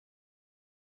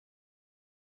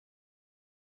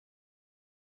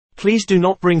Please do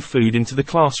not bring food into the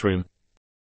classroom.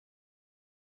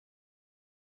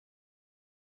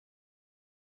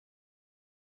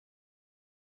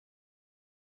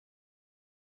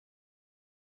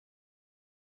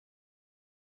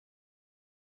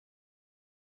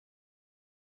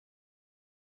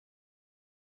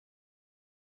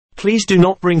 Please do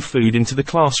not bring food into the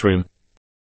classroom.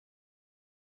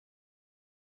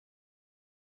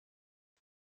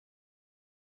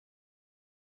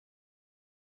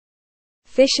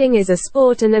 Fishing is a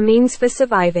sport and a means for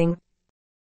surviving.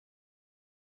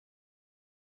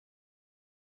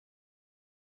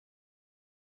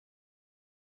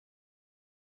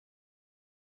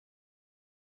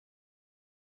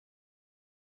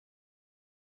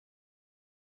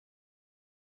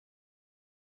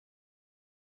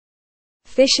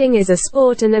 Fishing is a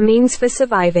sport and a means for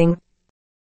surviving.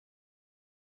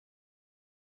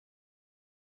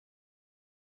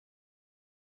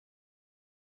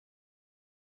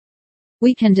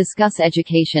 We can discuss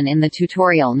education in the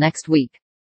tutorial next week.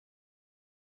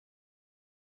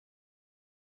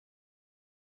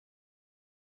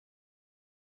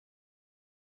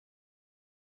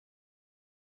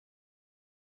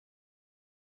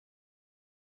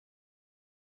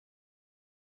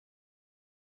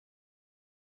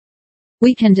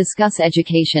 We can discuss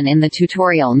education in the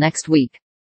tutorial next week.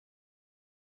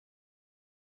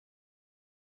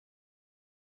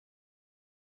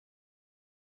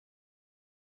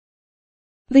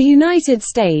 The United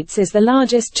States is the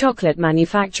largest chocolate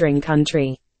manufacturing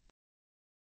country.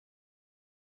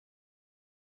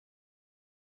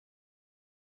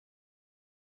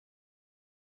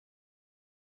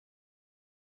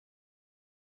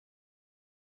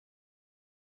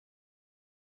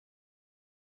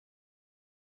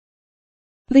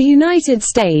 The United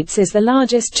States is the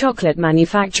largest chocolate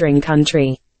manufacturing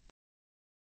country.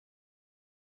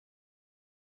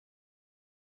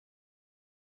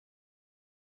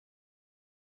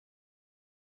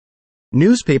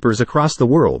 Newspapers across the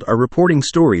world are reporting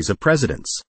stories of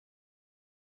presidents.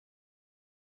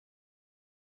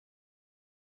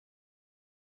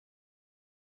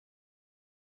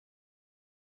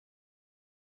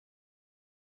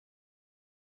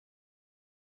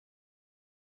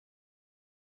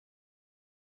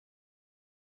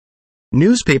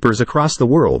 Newspapers across the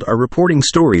world are reporting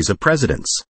stories of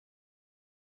presidents.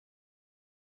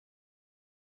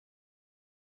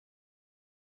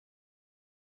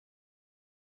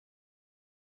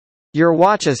 Your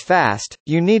watch is fast,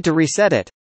 you need to reset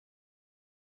it.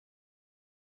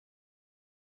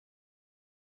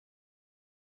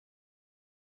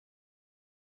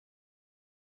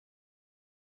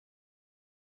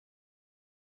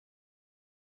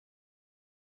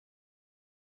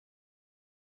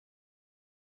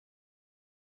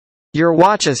 Your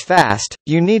watch is fast,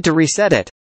 you need to reset it.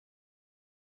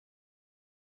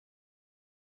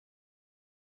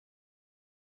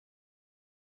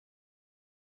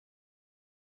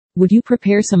 Would you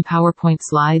prepare some PowerPoint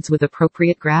slides with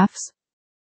appropriate graphs?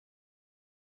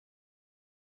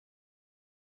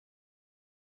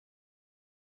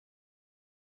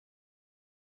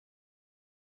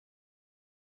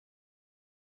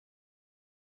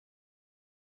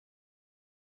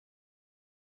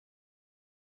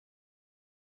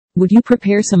 Would you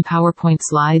prepare some PowerPoint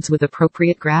slides with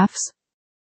appropriate graphs?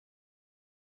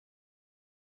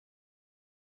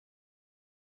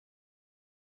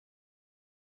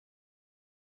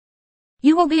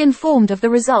 You will be informed of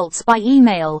the results by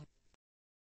email.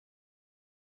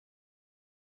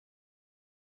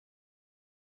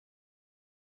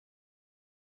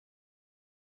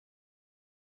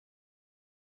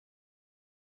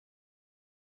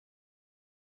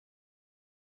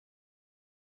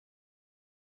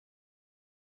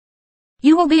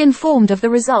 You will be informed of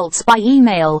the results by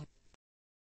email.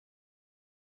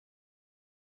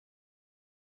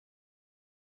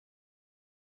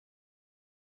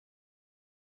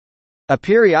 A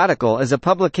periodical is a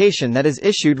publication that is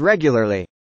issued regularly.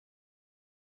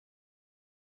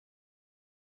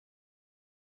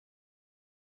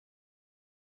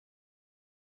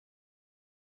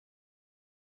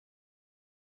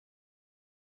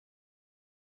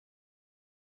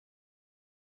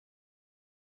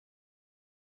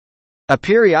 A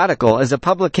periodical is a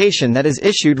publication that is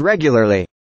issued regularly.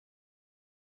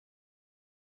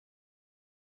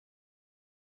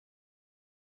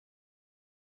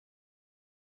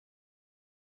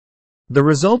 The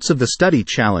results of the study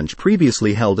challenge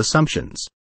previously held assumptions.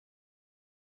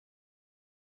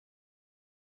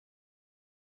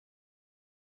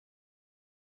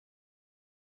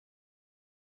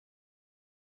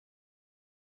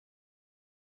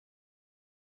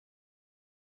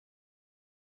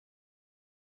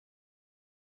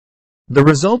 The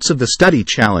results of the study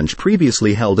challenge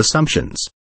previously held assumptions.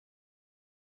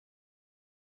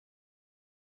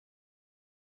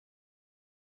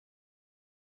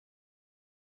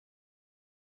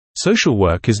 Social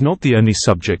work is not the only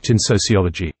subject in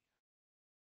sociology.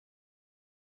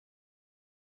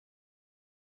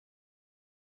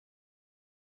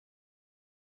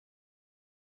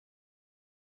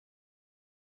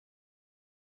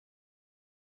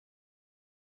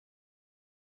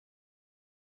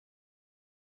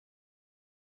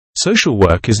 Social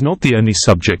work is not the only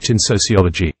subject in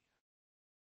sociology.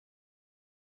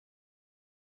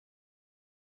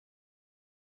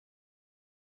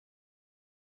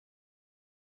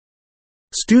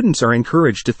 Students are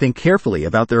encouraged to think carefully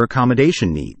about their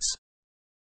accommodation needs.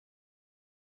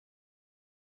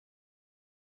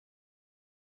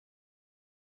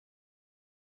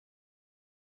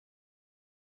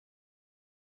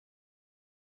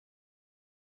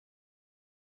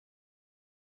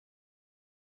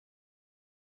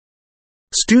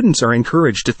 Students are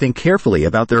encouraged to think carefully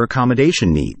about their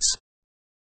accommodation needs.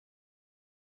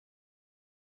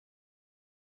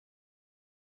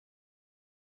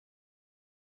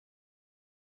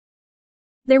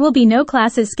 There will be no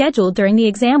classes scheduled during the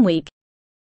exam week.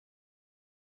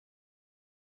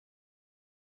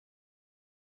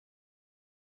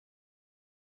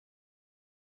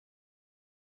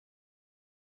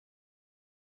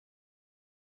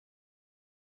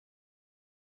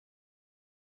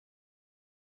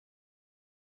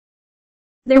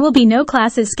 There will be no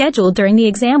classes scheduled during the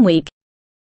exam week.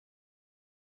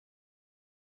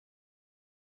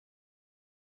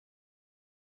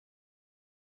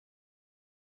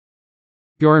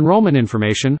 Your enrollment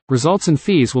information, results and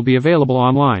fees will be available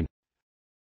online.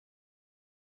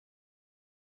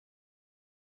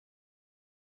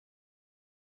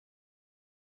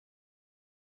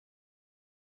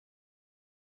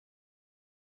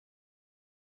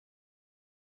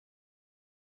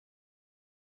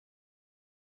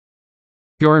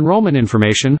 Your enrollment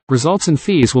information, results and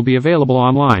fees will be available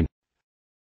online.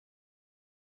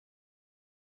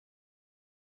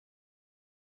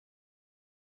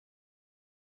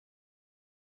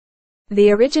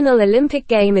 The original Olympic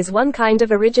game is one kind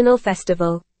of original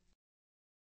festival.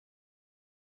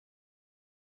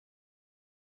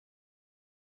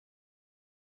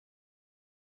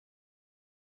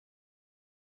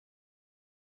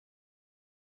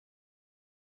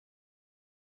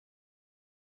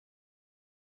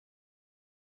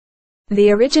 The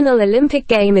original Olympic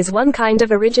game is one kind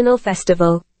of original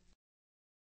festival.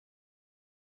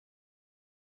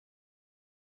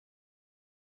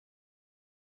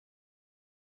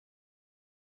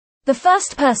 The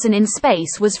first person in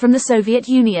space was from the Soviet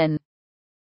Union.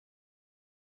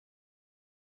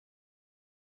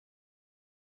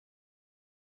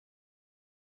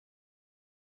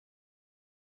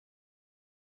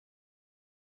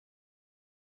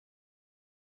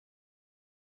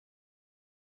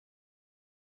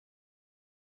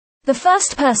 The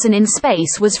first person in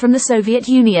space was from the Soviet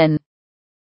Union.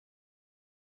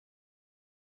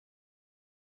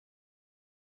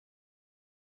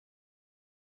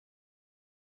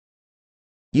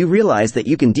 You realize that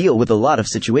you can deal with a lot of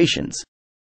situations.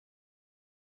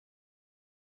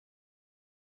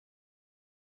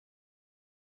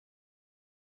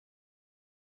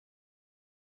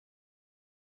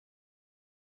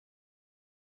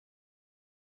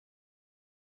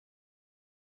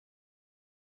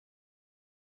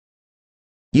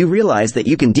 You realize that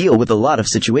you can deal with a lot of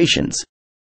situations.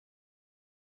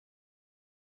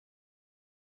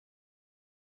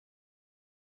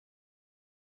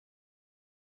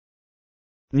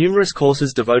 Numerous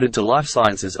courses devoted to life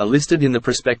sciences are listed in the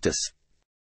prospectus.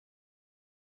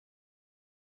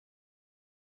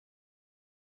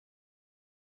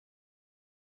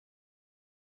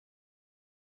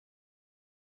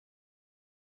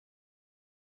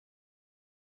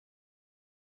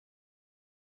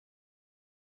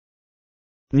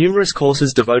 Numerous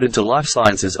courses devoted to life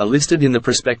sciences are listed in the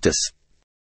prospectus.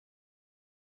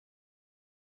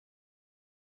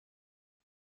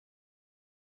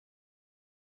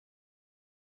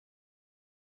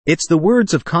 It's the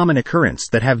words of common occurrence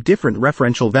that have different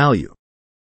referential value.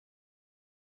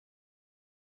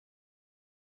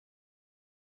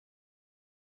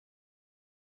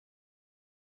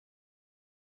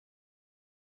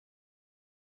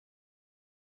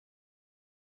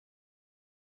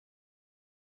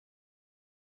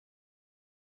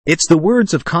 It's the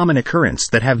words of common occurrence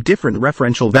that have different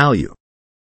referential value.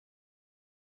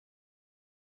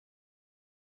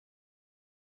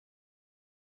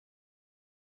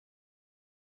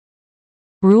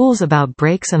 Rules about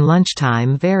breaks and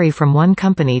lunchtime vary from one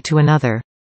company to another.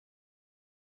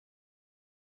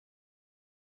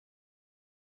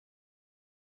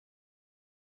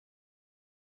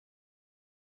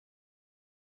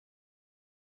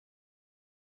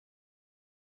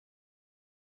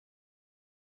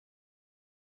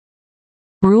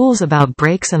 Rules about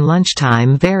breaks and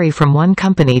lunchtime vary from one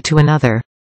company to another.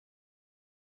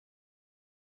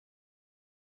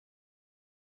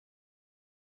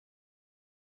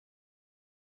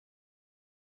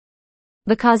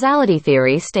 The causality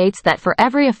theory states that for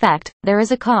every effect, there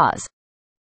is a cause.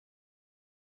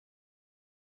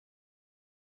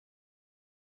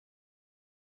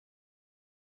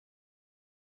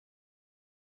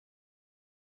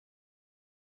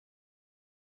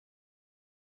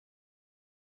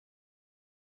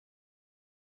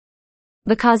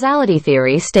 The causality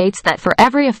theory states that for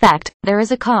every effect, there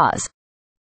is a cause.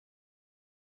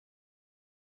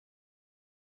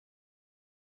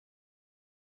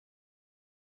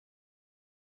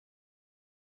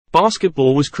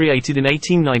 Basketball was created in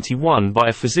 1891 by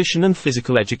a physician and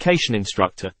physical education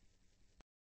instructor.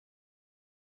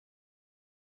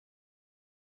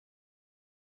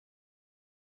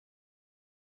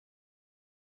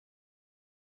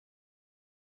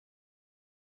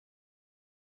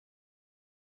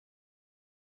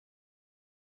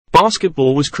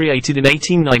 Basketball was created in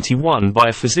 1891 by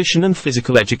a physician and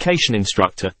physical education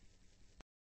instructor.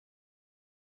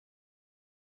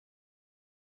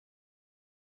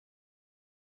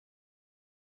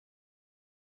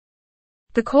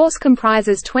 The course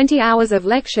comprises 20 hours of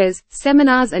lectures,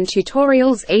 seminars and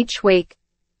tutorials each week.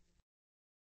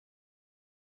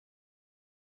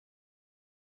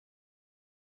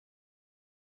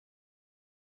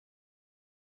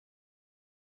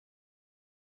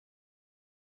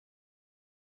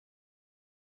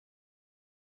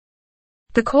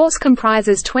 The course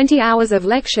comprises 20 hours of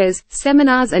lectures,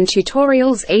 seminars and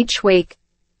tutorials each week.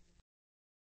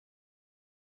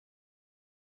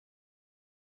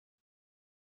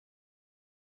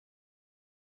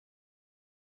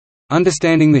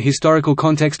 Understanding the historical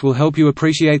context will help you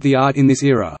appreciate the art in this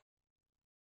era.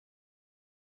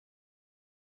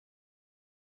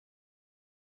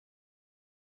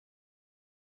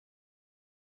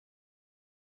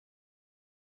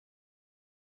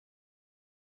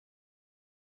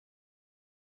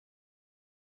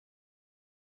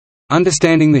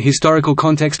 Understanding the historical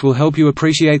context will help you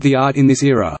appreciate the art in this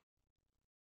era.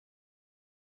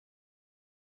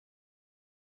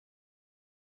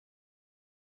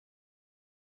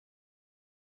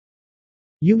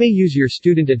 You may use your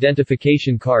student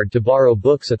identification card to borrow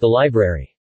books at the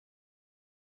library.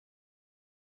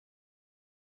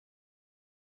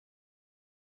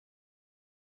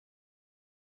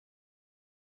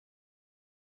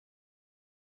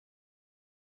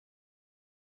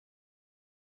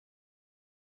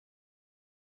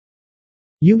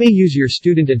 You may use your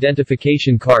student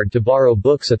identification card to borrow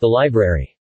books at the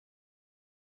library.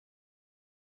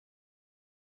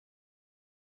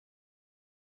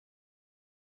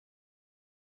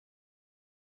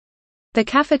 The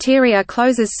cafeteria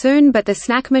closes soon, but the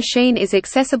snack machine is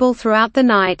accessible throughout the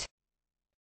night.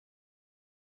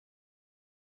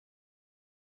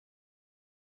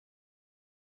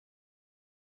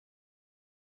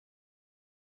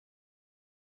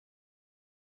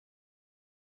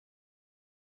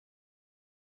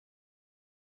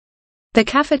 The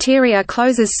cafeteria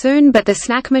closes soon, but the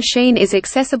snack machine is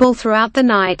accessible throughout the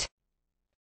night.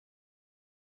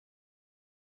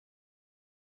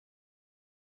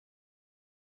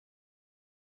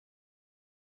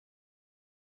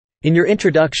 In your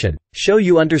introduction, show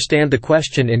you understand the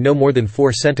question in no more than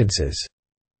 4 sentences.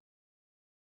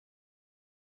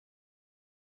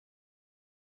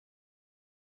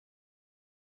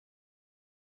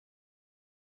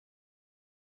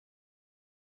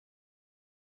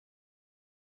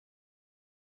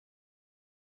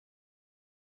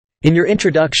 In your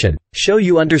introduction, show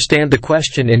you understand the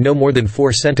question in no more than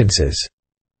 4 sentences.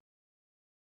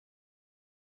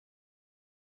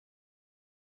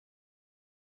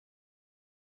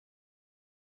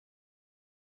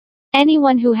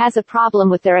 Anyone who has a problem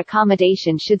with their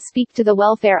accommodation should speak to the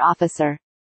welfare officer.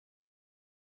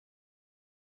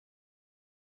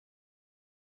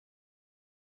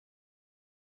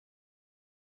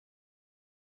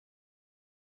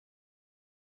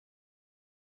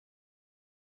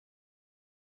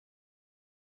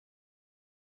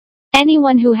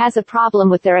 Anyone who has a problem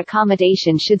with their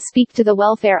accommodation should speak to the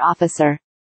welfare officer.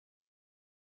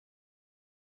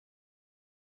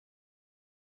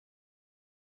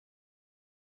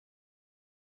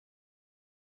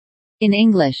 In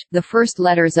English, the first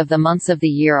letters of the months of the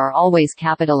year are always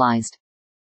capitalized.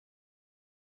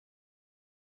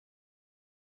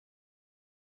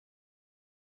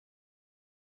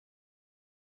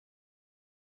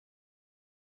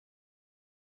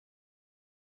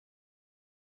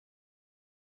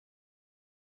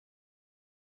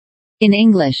 In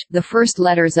English, the first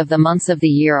letters of the months of the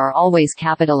year are always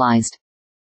capitalized.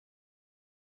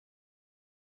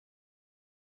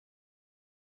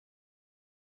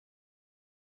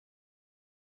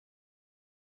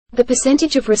 The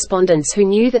percentage of respondents who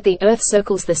knew that the Earth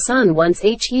circles the Sun once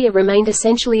each year remained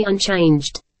essentially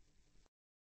unchanged.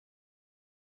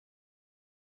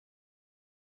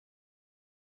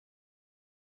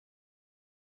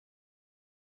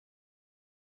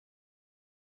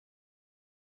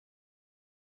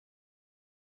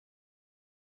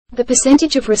 The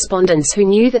percentage of respondents who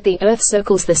knew that the Earth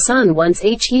circles the Sun once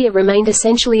each year remained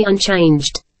essentially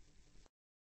unchanged.